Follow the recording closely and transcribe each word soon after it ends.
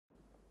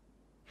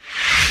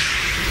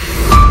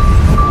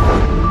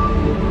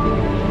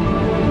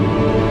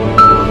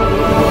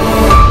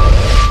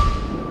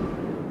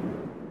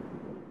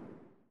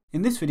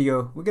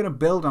video, we're going to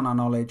build on our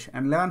knowledge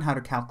and learn how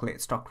to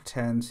calculate stock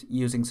returns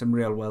using some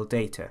real-world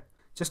data.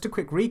 Just a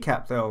quick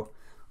recap though,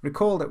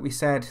 recall that we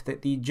said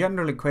that the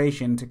general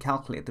equation to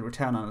calculate the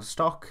return on a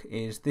stock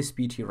is this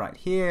beauty right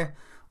here,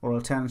 or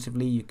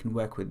alternatively you can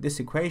work with this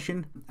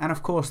equation. And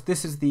of course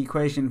this is the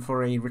equation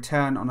for a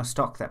return on a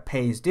stock that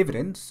pays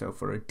dividends, so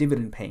for a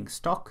dividend paying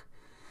stock.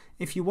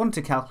 If you want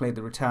to calculate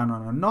the return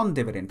on a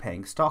non-dividend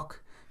paying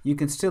stock, you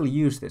can still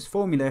use this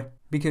formula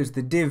because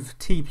the div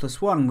t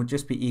plus 1 would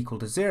just be equal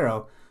to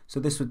 0, so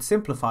this would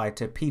simplify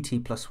to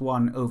pt plus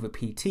 1 over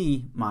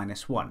pt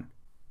minus 1.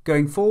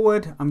 Going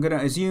forward, I'm going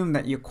to assume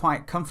that you're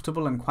quite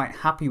comfortable and quite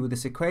happy with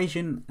this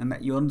equation and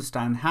that you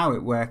understand how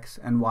it works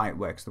and why it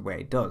works the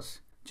way it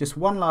does. Just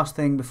one last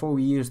thing before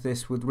we use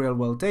this with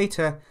real-world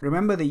data,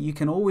 remember that you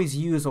can always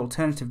use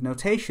alternative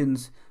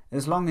notations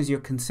as long as you're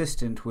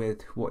consistent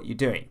with what you're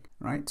doing,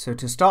 right? So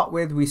to start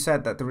with, we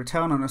said that the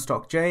return on a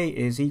stock J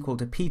is equal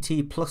to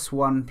pt plus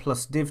 1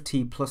 plus div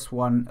t plus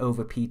 1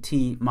 over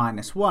pt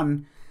minus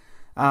 1.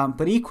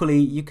 But equally,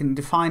 you can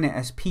define it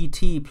as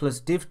pt plus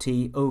div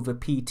t over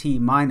pt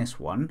minus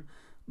 1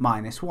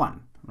 minus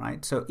 1,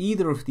 right? So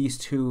either of these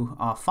two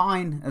are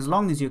fine as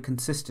long as you're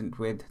consistent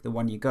with the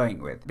one you're going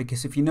with.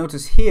 Because if you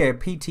notice here,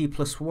 pt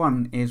plus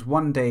 1 is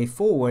 1 day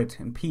forward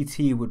and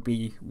pt would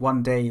be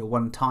 1 day or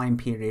 1 time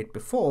period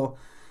before.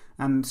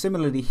 And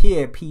similarly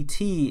here,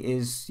 pt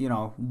is,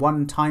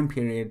 1 time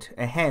period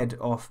ahead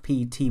of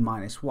pt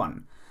minus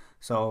 1.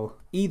 So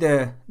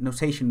either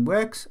notation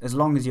works as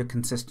long as you're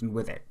consistent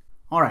with it.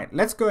 Alright,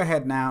 let's go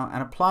ahead now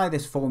and apply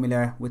this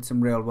formula with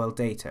some real-world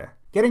data.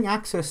 Getting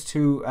access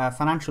to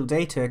financial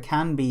data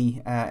can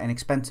be an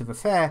expensive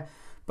affair,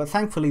 but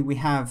thankfully we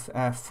have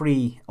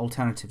free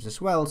alternatives as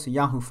well, so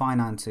Yahoo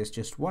Finance is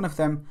just one of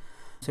them.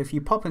 So if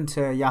you pop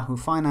into Yahoo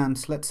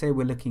Finance, let's say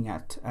we're looking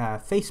at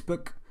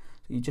Facebook,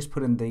 so you just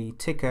put in the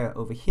ticker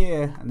over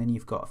here and then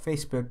you've got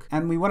Facebook,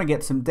 and we want to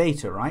get some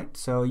data, right?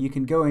 So you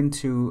can go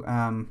into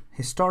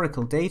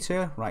historical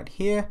data right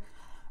here,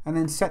 and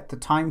then set the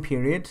time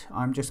period.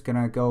 I'm just going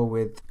to go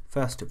with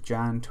 1st of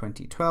Jan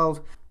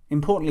 2012.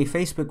 Importantly,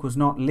 Facebook was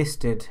not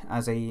listed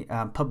as a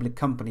public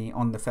company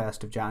on the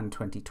 1st of Jan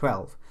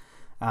 2012.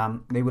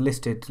 They were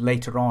listed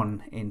later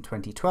on in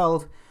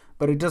 2012,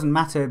 but it doesn't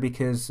matter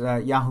because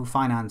Yahoo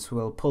Finance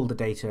will pull the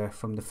data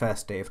from the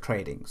first day of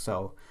trading,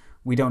 so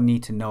we don't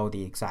need to know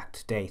the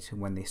exact date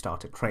when they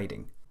started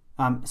trading.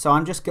 So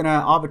I'm just going to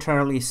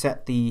arbitrarily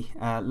set the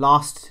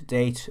last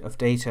date of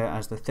data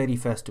as the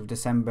 31st of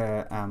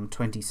December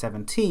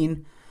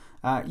 2017.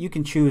 You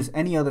can choose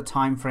any other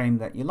time frame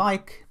that you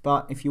like,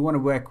 but if you want to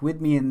work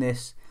with me in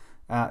this,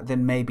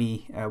 then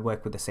maybe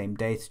work with the same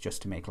date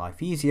just to make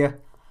life easier.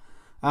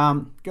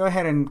 Go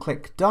ahead and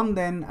click done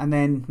then, and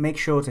then make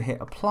sure to hit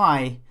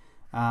apply,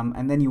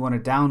 and then you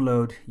want to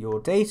download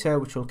your data,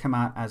 which will come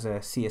out as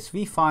a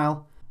CSV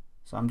file.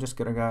 So I'm just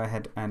going to go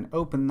ahead and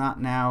open that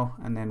now,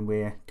 and then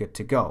we're good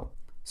to go.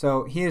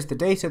 So here's the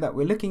data that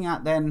we're looking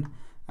at then.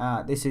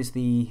 This is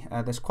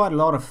there's quite a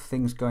lot of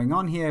things going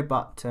on here,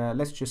 but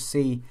let's just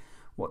see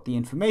what the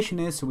information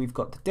is. So we've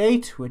got the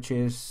date, which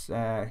is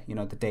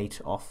the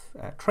date of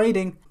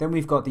trading. Then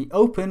we've got the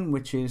open,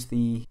 which is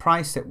the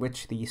price at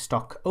which the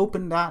stock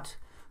opened at.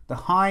 The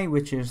high,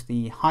 which is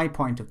the high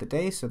point of the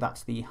day, so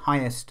that's the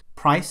highest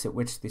price at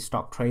which the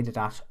stock traded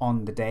at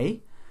on the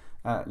day.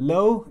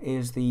 Low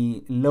is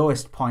the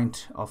lowest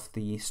point of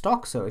the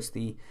stock, so it's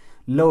the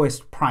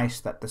lowest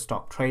price that the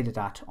stock traded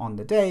at on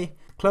the day.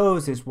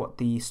 Close is what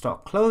the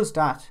stock closed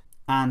at,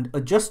 and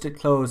adjusted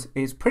close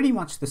is pretty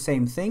much the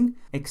same thing,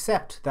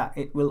 except that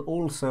it will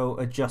also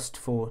adjust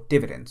for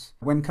dividends.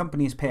 When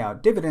companies pay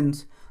out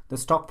dividends, the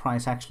stock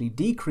price actually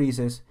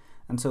decreases,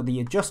 and so the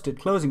adjusted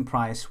closing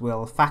price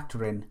will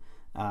factor in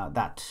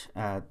that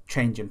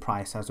change in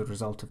price as a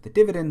result of the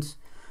dividends.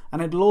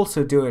 And it'll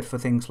also do it for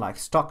things like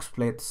stock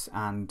splits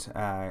and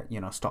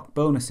stock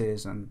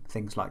bonuses and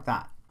things like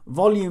that.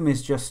 Volume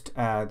is just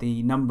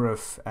the number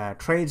of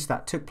trades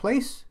that took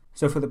place.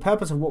 So for the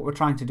purpose of what we're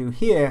trying to do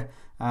here,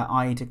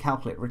 i.e. to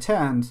calculate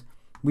returns,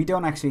 we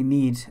don't actually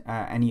need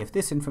any of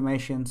this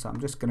information. So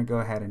I'm just going to go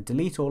ahead and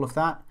delete all of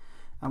that.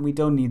 And we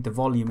don't need the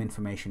volume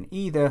information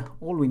either.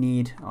 All we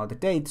need are the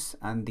dates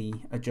and the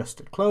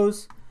adjusted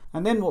close.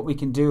 And then what we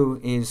can do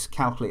is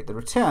calculate the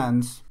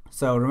returns.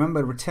 So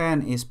remember,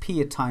 return is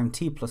p at time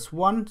t plus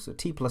 1. So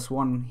t plus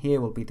 1 here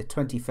will be the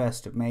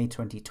 21st of May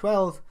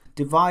 2012,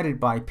 divided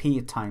by p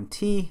at time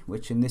t,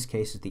 which in this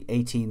case is the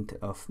 18th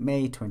of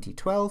May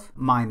 2012,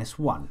 minus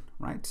 1,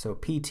 right? So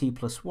pt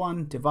plus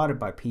 1 divided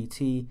by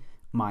pt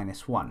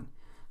minus 1.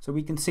 So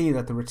we can see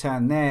that the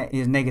return there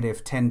is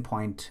negative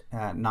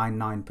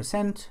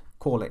 10.99%,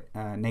 call it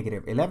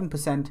negative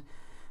 11%.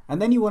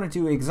 And then you want to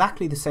do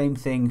exactly the same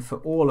thing for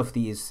all of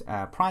these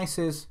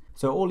prices.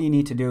 So all you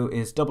need to do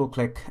is double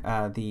click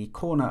the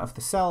corner of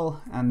the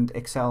cell, and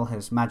Excel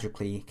has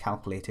magically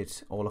calculated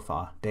all of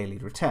our daily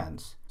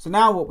returns. So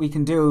now what we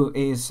can do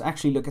is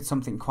actually look at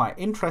something quite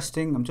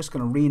interesting. I'm just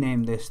going to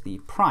rename this the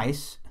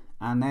price,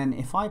 and then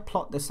if I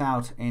plot this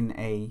out in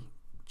a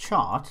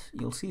chart,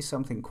 you'll see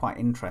something quite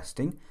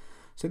interesting.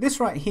 So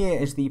this right here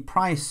is the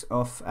price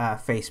of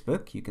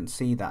Facebook. You can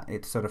see that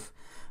it's sort of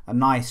a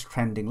nice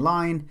trending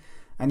line,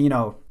 and you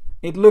know,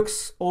 it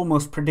looks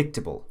almost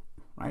predictable,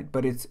 right?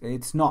 But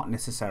it's not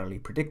necessarily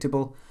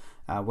predictable.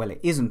 Well, it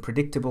isn't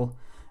predictable.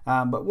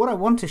 But what I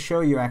want to show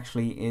you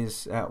actually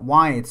is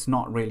why it's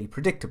not really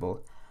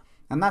predictable.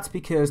 And that's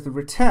because the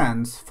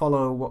returns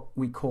follow what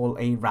we call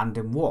a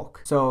random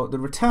walk. So the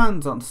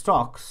returns on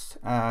stocks,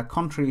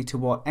 contrary to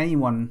what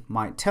anyone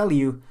might tell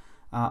you,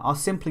 are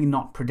simply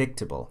not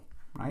predictable,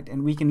 right?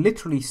 And we can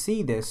literally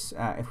see this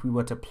if we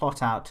were to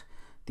plot out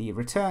the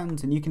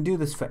returns, and you can do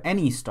this for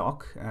any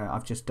stock.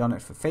 I've just done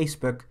it for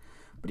Facebook,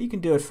 but you can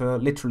do it for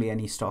literally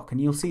any stock,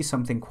 and you'll see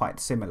something quite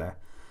similar.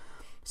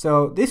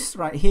 So this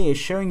right here is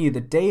showing you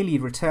the daily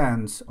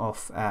returns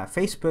of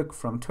Facebook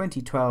from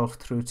 2012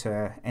 through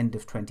to end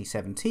of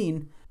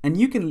 2017. And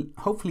you can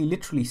hopefully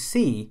literally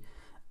see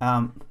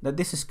that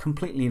this is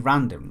completely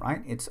random,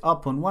 right? It's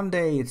up on one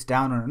day, it's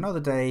down on another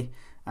day,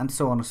 and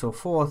so on and so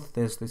forth.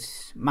 There's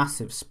this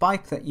massive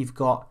spike that you've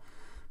got,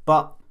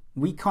 but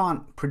we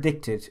can't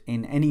predict it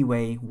in any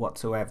way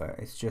whatsoever.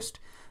 It's just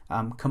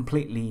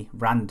completely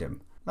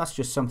random. That's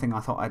just something I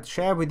thought I'd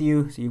share with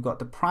you. So you've got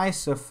the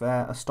price of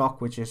a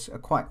stock, which is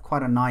quite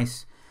a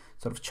nice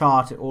sort of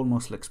chart. It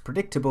almost looks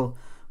predictable.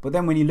 But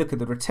then when you look at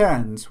the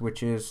returns,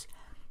 which is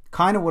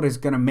kind of what is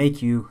going to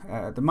make you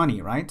the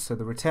money, right? So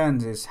the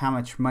returns is how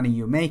much money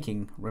you're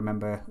making,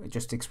 remember,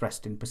 just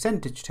expressed in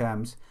percentage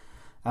terms.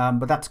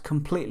 But that's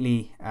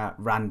completely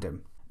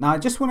random. Now I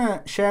just want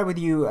to share with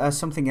you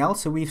something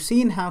else. So we've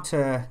seen how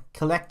to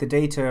collect the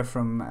data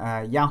from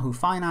Yahoo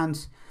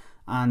Finance,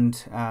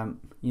 and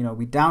you know,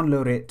 we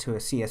download it to a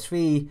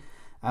CSV,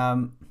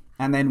 and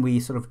then we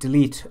sort of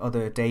delete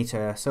other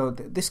data. So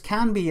this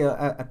can be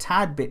a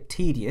tad bit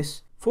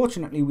tedious.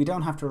 Fortunately, we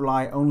don't have to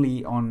rely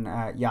only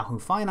on Yahoo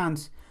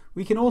Finance.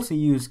 We can also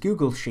use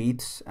Google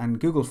Sheets and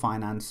Google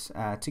Finance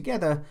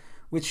together,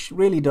 which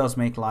really does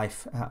make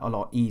life a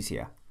lot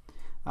easier.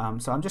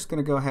 So I'm just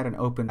going to go ahead and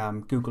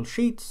open Google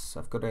Sheets.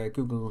 I've got a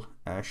Google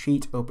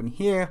Sheet open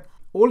here.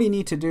 All you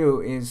need to do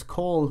is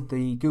call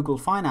the Google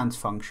Finance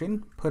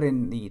function, put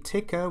in the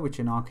ticker, which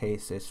in our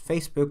case is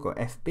Facebook or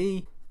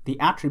FB. The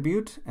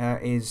attribute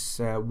is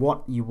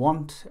what you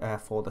want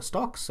for the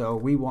stock. So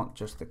we want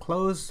just the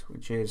close,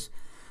 which is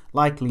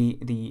likely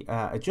the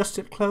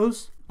adjusted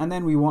close. And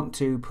then we want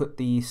to put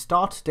the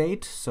start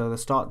date. So the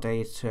start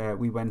date,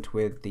 we went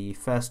with the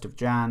 1st of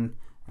Jan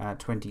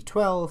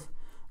 2012.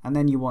 And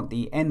then you want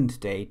the end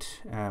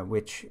date,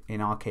 which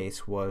in our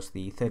case was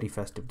the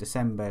 31st of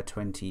December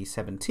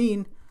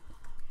 2017.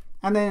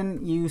 And then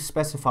you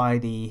specify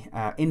the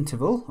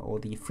interval or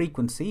the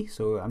frequency.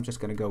 So I'm just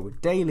going to go with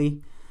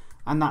daily,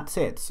 and that's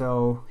it.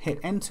 So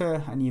hit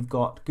enter, and you've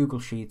got Google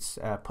Sheets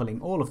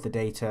pulling all of the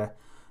data.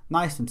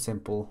 Nice and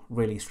simple,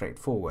 really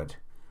straightforward.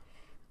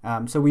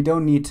 So we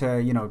don't need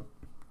to, you know,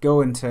 go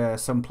into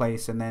some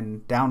place and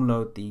then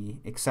download the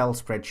Excel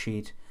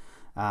spreadsheet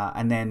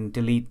and then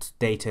delete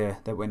data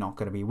that we're not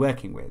going to be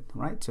working with,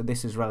 right? So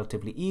this is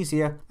relatively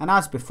easier. And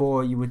as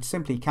before, you would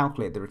simply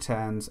calculate the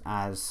returns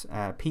as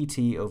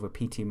PT over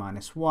PT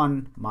minus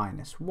 1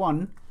 minus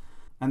 1,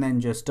 and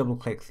then just double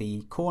click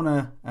the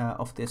corner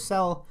of this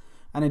cell,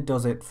 and it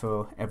does it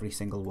for every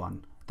single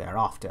one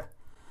thereafter.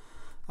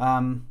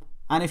 And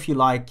if you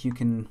like, you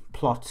can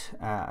plot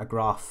a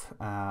graph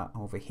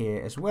over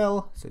here as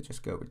well. So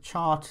just go with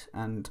chart,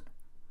 and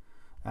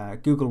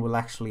Google will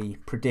actually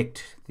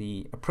predict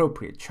the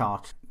appropriate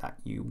chart that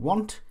you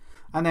want.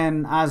 And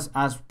then as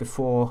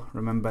before,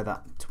 remember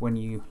that when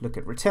you look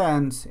at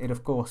returns, it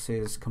of course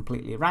is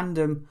completely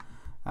random.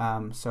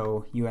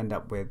 So you end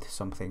up with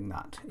something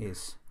that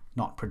is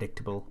not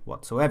predictable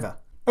whatsoever.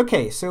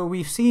 Okay, so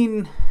we've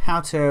seen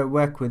how to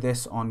work with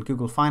this on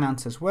Google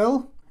Finance as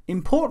well.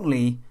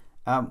 Importantly,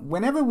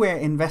 whenever we're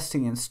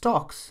investing in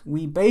stocks,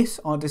 we base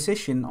our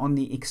decision on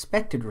the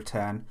expected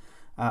return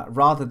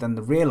rather than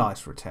the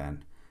realized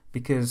return,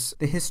 because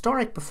the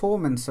historic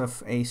performance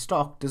of a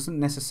stock doesn't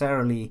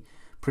necessarily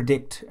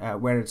predict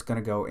where it's going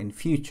to go in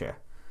future,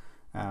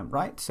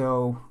 right?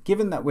 So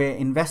given that we're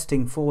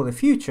investing for the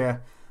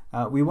future,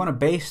 we want to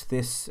base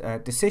this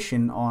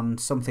decision on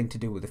something to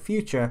do with the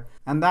future,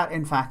 and that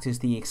in fact is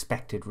the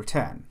expected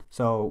return.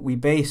 So we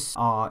base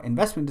our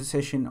investment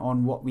decision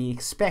on what we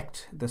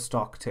expect the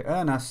stock to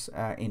earn us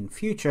in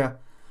future,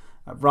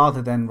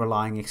 rather than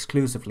relying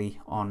exclusively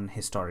on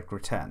historic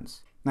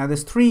returns. Now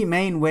there's three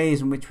main ways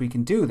in which we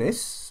can do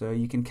this. So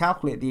you can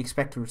calculate the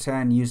expected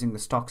return using the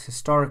stock's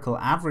historical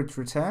average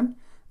return.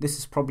 This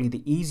is probably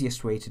the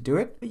easiest way to do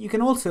it. But you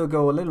can also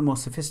go a little more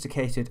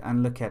sophisticated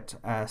and look at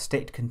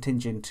state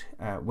contingent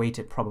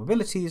weighted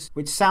probabilities,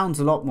 which sounds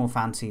a lot more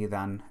fancy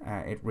than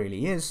it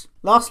really is.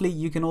 Lastly,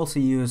 you can also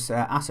use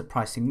asset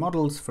pricing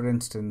models, for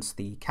instance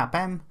the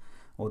CAPM,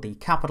 or the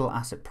capital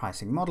asset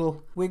pricing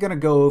model. We're going to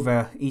go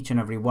over each and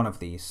every one of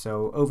these.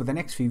 So over the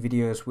next few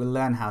videos, we'll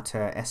learn how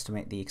to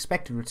estimate the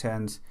expected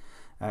returns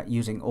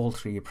using all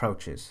three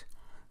approaches.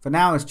 For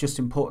now, it's just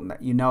important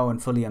that you know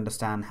and fully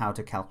understand how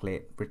to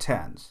calculate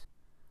returns.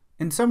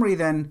 In summary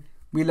then,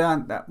 We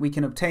learned that we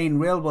can obtain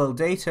real-world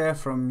data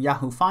from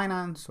Yahoo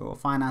Finance or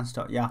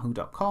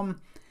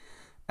finance.yahoo.com.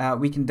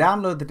 We can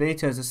download the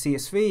data as a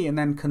CSV and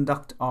then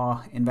conduct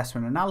our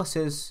investment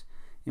analysis.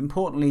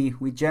 Importantly,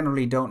 we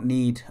generally don't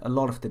need a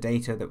lot of the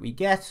data that we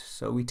get,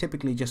 so we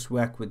typically just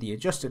work with the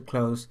adjusted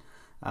close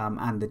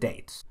and the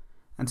dates.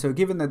 And so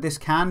given that this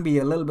can be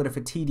a little bit of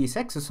a tedious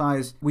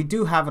exercise, we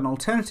do have an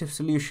alternative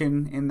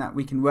solution in that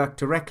we can work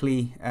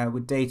directly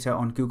with data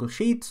on Google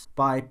Sheets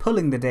by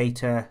pulling the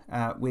data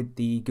with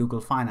the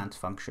Google Finance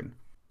function.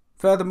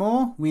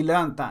 Furthermore, we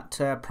learned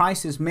that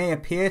prices may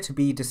appear to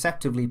be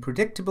deceptively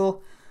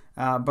predictable,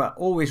 but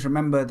always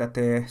remember that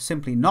they're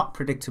simply not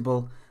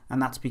predictable,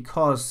 and that's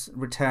because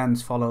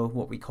returns follow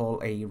what we call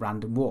a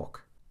random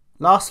walk.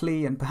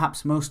 Lastly, and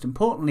perhaps most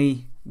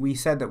importantly, we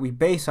said that we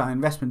base our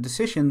investment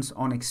decisions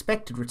on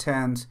expected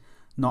returns,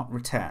 not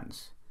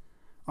returns.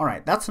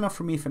 Alright, that's enough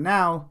from me for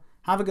now.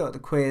 Have a go at the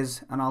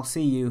quiz, and I'll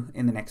see you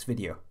in the next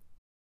video.